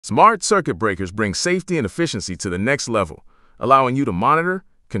Smart circuit breakers bring safety and efficiency to the next level, allowing you to monitor,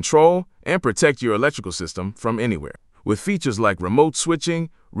 control, and protect your electrical system from anywhere. With features like remote switching,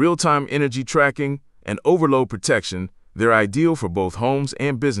 real-time energy tracking, and overload protection, they're ideal for both homes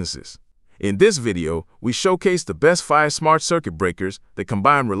and businesses. In this video, we showcase the best 5 smart circuit breakers that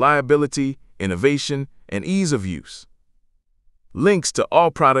combine reliability, innovation, and ease of use. Links to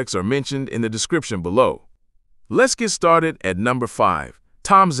all products are mentioned in the description below. Let's get started at number 5.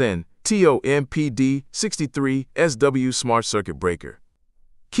 Tomzn Tompd-63SW Smart Circuit Breaker.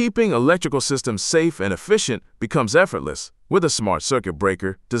 Keeping electrical systems safe and efficient becomes effortless with a smart circuit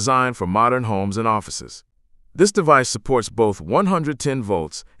breaker designed for modern homes and offices. This device supports both 110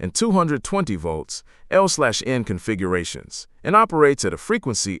 volts and 220 volts L/N configurations and operates at a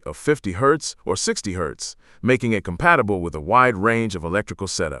frequency of 50 Hz or 60 Hz, making it compatible with a wide range of electrical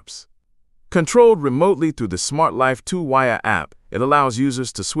setups. Controlled remotely through the Smart Life 2 Wire app, it allows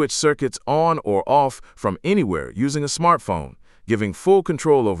users to switch circuits on or off from anywhere using a smartphone, giving full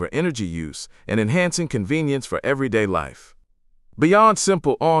control over energy use and enhancing convenience for everyday life. Beyond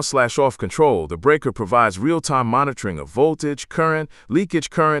simple on/off control, the breaker provides real-time monitoring of voltage, current, leakage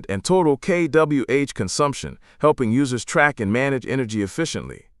current, and total kWh consumption, helping users track and manage energy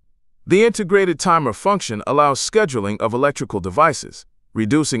efficiently. The integrated timer function allows scheduling of electrical devices,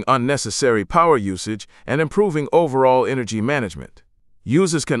 reducing unnecessary power usage and improving overall energy management.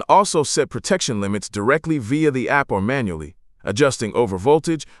 Users can also set protection limits directly via the app or manually, adjusting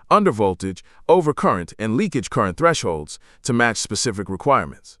overvoltage, undervoltage, overcurrent, and leakage current thresholds to match specific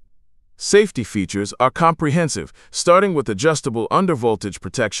requirements. Safety features are comprehensive, starting with adjustable undervoltage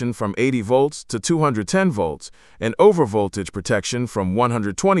protection from 80 volts to 210 volts and overvoltage protection from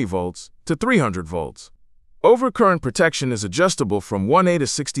 120 volts to 300 volts. Overcurrent protection is adjustable from 1A to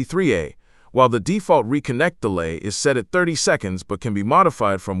 63A, while the default reconnect delay is set at 30 seconds but can be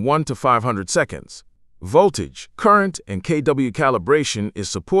modified from 1 to 500 seconds. Voltage, current, and kW calibration is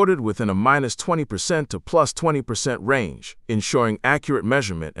supported within a -20% to +20% range, ensuring accurate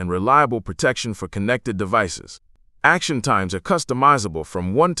measurement and reliable protection for connected devices. Action times are customizable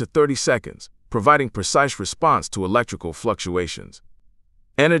from 1 to 30 seconds, providing precise response to electrical fluctuations.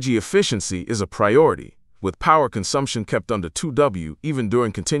 Energy efficiency is a priority, with power consumption kept under 2W even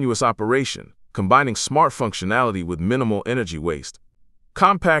during continuous operation, combining smart functionality with minimal energy waste.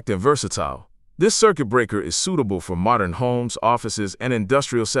 Compact and versatile, this circuit breaker is suitable for modern homes, offices, and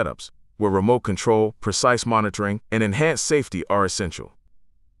industrial setups, where remote control, precise monitoring, and enhanced safety are essential.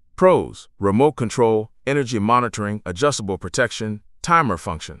 Pros: remote control, energy monitoring, adjustable protection, timer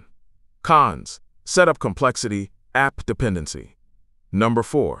function. Cons: setup complexity, app dependency. Number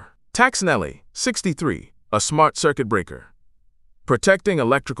 4. Taxnele 63, a smart circuit breaker. Protecting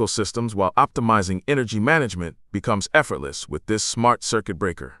electrical systems while optimizing energy management becomes effortless with this smart circuit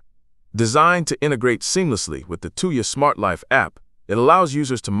breaker. Designed to integrate seamlessly with the Tuya Smart Life app, it allows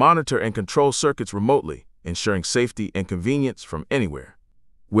users to monitor and control circuits remotely, ensuring safety and convenience from anywhere.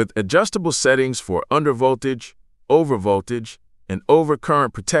 With adjustable settings for undervoltage, overvoltage, and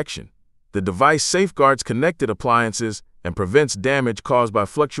overcurrent protection, the device safeguards connected appliances and prevents damage caused by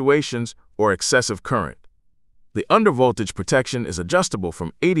fluctuations or excessive current. The undervoltage protection is adjustable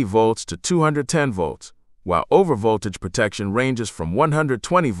from 80 volts to 210 volts, while overvoltage protection ranges from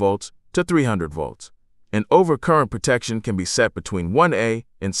 120 volts to 300 volts. And overcurrent protection can be set between 1A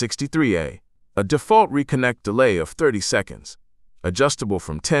and 63A, a default reconnect delay of 30 seconds, adjustable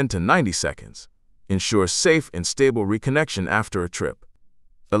from 10 to 90 seconds, ensures safe and stable reconnection after a trip.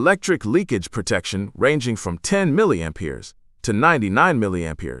 Electric leakage protection ranging from 10 mA to 99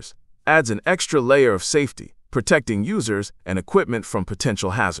 mA adds an extra layer of safety, protecting users and equipment from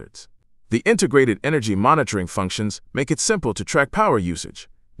potential hazards. The integrated energy monitoring functions make it simple to track power usage,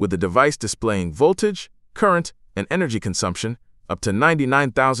 with the device displaying voltage, current, and energy consumption up to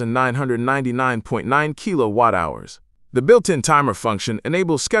 99,999.9 kWh. The built-in timer function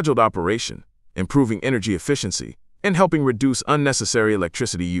enables scheduled operation, improving energy efficiency and helping reduce unnecessary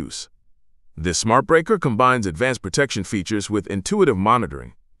electricity use. This smart breaker combines advanced protection features with intuitive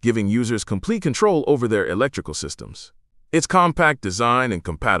monitoring, giving users complete control over their electrical systems. Its compact design and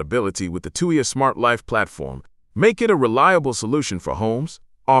compatibility with the Tuya Smart Life platform make it a reliable solution for homes,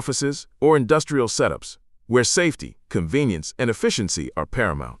 offices, or industrial setups, where safety, convenience, and efficiency are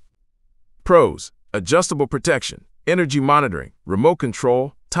paramount. Pros: adjustable protection, energy monitoring, remote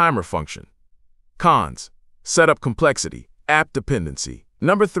control, timer function. Cons: setup complexity, app dependency.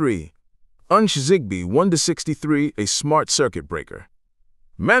 Number 3. Unsh ZigBee 1-63, a smart circuit breaker.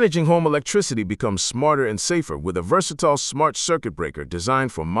 Managing home electricity becomes smarter and safer with a versatile smart circuit breaker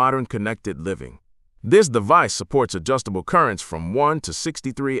designed for modern connected living. This device supports adjustable currents from 1 to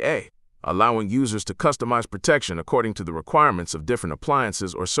 63A, allowing users to customize protection according to the requirements of different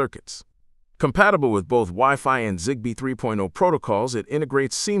appliances or circuits. Compatible with both Wi-Fi and ZigBee 3.0 protocols, it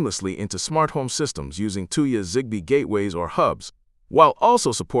integrates seamlessly into smart home systems using Tuya ZigBee gateways or hubs, while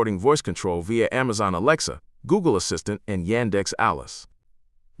also supporting voice control via Amazon Alexa, Google Assistant, and Yandex Alice.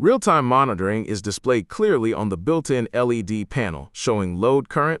 Real-time monitoring is displayed clearly on the built-in LED panel, showing load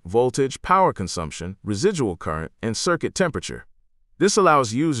current, voltage, power consumption, residual current, and circuit temperature. This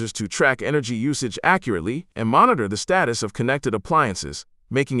allows users to track energy usage accurately and monitor the status of connected appliances,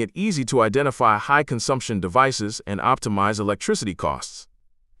 making it easy to identify high-consumption devices and optimize electricity costs.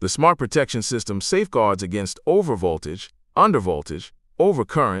 The smart protection system safeguards against overvoltage, undervoltage,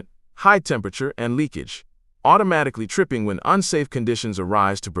 overcurrent, high temperature, and leakage, automatically tripping when unsafe conditions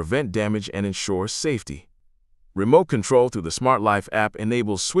arise to prevent damage and ensure safety. Remote control through the Smart Life app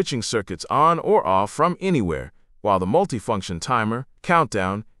enables switching circuits on or off from anywhere, while the multifunction timer,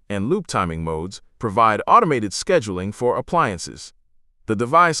 countdown, and loop timing modes provide automated scheduling for appliances. The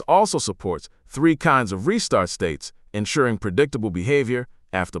device also supports 3 kinds of restart states, ensuring predictable behavior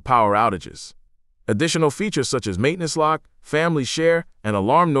after power outages. Additional features such as maintenance lock, family share, and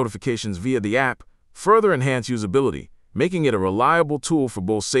alarm notifications via the app further enhance usability, making it a reliable tool for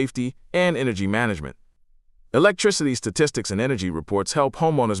both safety and energy management. Electricity statistics and energy reports help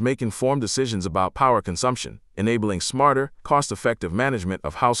homeowners make informed decisions about power consumption, enabling smarter, cost-effective management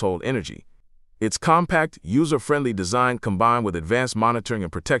of household energy. Its compact, user-friendly design combined with advanced monitoring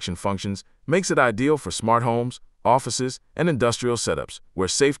and protection functions makes it ideal for smart homes, offices, and industrial setups where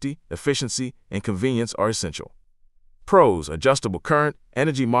safety, efficiency, and convenience are essential. Pros: adjustable current,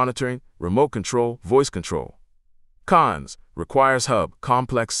 energy monitoring, remote control, voice control. Cons: requires hub,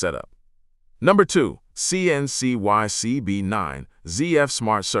 complex setup. Number 2. Cnc YCB9ZF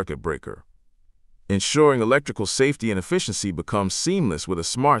Smart Circuit Breaker. Ensuring electrical safety and efficiency becomes seamless with a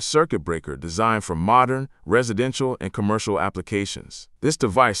smart circuit breaker designed for modern, residential, and commercial applications. This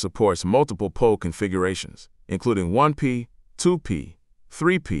device supports multiple pole configurations, including 1P, 2P,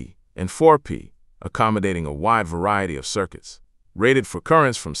 3P, and 4P, accommodating a wide variety of circuits. Rated for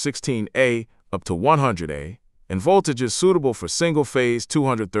currents from 16A up to 100A, and voltages suitable for single-phase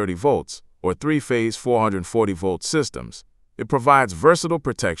 230 volts or 3-phase 440-volt systems, it provides versatile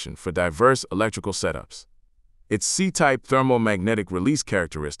protection for diverse electrical setups. Its C-type thermomagnetic release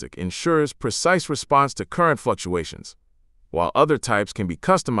characteristic ensures precise response to current fluctuations, while other types can be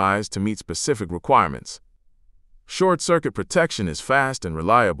customized to meet specific requirements. Short-circuit protection is fast and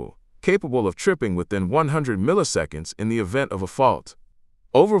reliable, capable of tripping within 100 milliseconds in the event of a fault.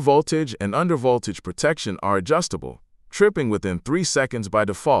 Overvoltage and undervoltage protection are adjustable, tripping within 3 seconds by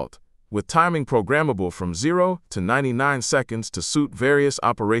default, with timing programmable from 0 to 99 seconds to suit various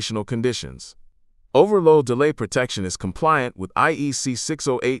operational conditions. Overload delay protection is compliant with IEC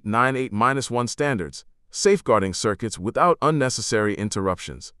 60898-1 standards, safeguarding circuits without unnecessary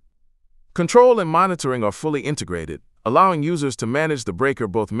interruptions. Control and monitoring are fully integrated, allowing users to manage the breaker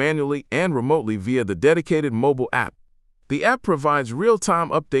both manually and remotely via the dedicated mobile app. The app provides real-time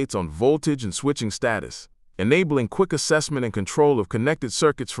updates on voltage and switching status, enabling quick assessment and control of connected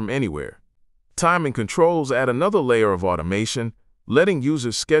circuits from anywhere. Timing controls add another layer of automation, letting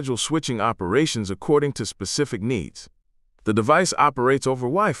users schedule switching operations according to specific needs. The device operates over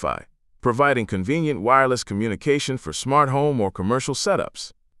Wi-Fi, providing convenient wireless communication for smart home or commercial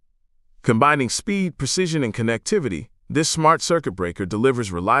setups. Combining speed, precision, and connectivity, this smart circuit breaker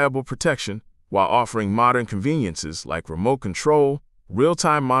delivers reliable protection while offering modern conveniences like remote control,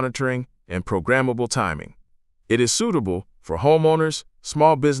 real-time monitoring, and programmable timing. It is suitable for homeowners,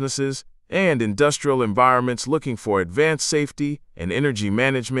 small businesses, and industrial environments looking for advanced safety and energy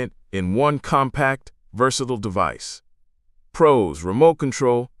management in one compact, versatile device. Pros: remote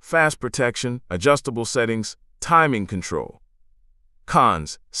control, fast protection, adjustable settings, timing control.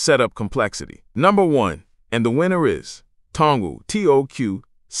 Cons: setup complexity. Number 1, and the winner is Tongou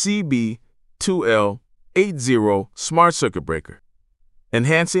TOQCB2L-80 Smart Circuit Breaker.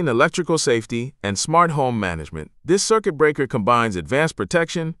 Enhancing electrical safety and smart home management, this circuit breaker combines advanced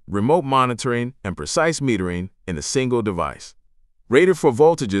protection, remote monitoring, and precise metering in a single device. Rated for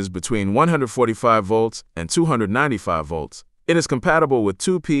voltages between 145 volts and 295 volts, it is compatible with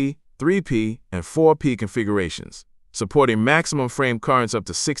 2P, 3P, and 4P configurations, supporting maximum frame currents up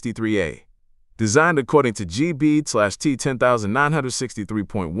to 63A. Designed according to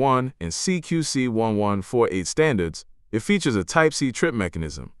GB/T10963.1 and CQC1148 standards, it features a Type-C trip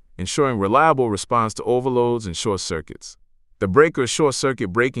mechanism, ensuring reliable response to overloads and short circuits. The breaker's short-circuit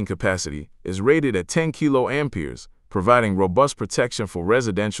braking capacity is rated at 10 kA, providing robust protection for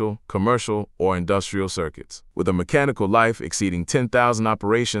residential, commercial, or industrial circuits. With a mechanical life exceeding 10,000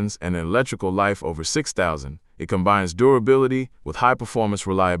 operations and an electrical life over 6,000, it combines durability with high-performance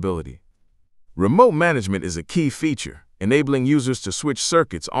reliability. Remote management is a key feature, enabling users to switch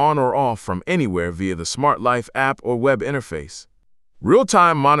circuits on or off from anywhere via the Smart Life app or web interface.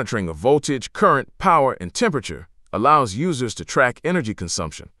 Real-time monitoring of voltage, current, power, and temperature allows users to track energy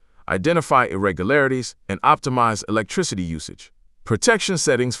consumption, identify irregularities, and optimize electricity usage. Protection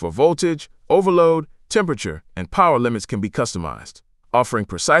settings for voltage, overload, temperature, and power limits can be customized, offering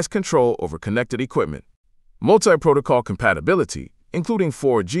precise control over connected equipment. Multi-protocol compatibility, including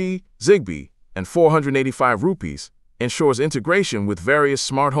 4G, ZigBee, and 485 rupees, ensures integration with various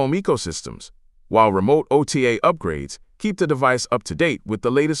smart home ecosystems, while remote OTA upgrades keep the device up to date with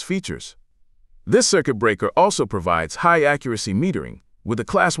the latest features. This circuit breaker also provides high-accuracy metering with a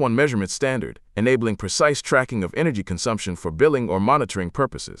Class 1 measurement standard, enabling precise tracking of energy consumption for billing or monitoring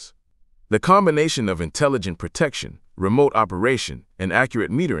purposes. The combination of intelligent protection, remote operation, and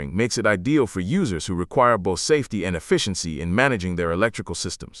accurate metering makes it ideal for users who require both safety and efficiency in managing their electrical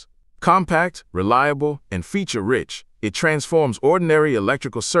systems. Compact, reliable, and feature-rich, it transforms ordinary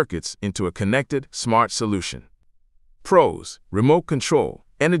electrical circuits into a connected, smart solution. Pros: remote control,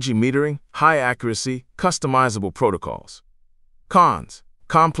 energy metering, high accuracy, customizable protocols. Cons: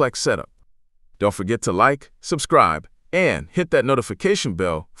 complex setup. Don't forget to like, subscribe, and hit that notification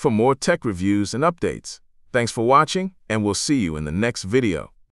bell for more tech reviews and updates. Thanks for watching, and we'll see you in the next video.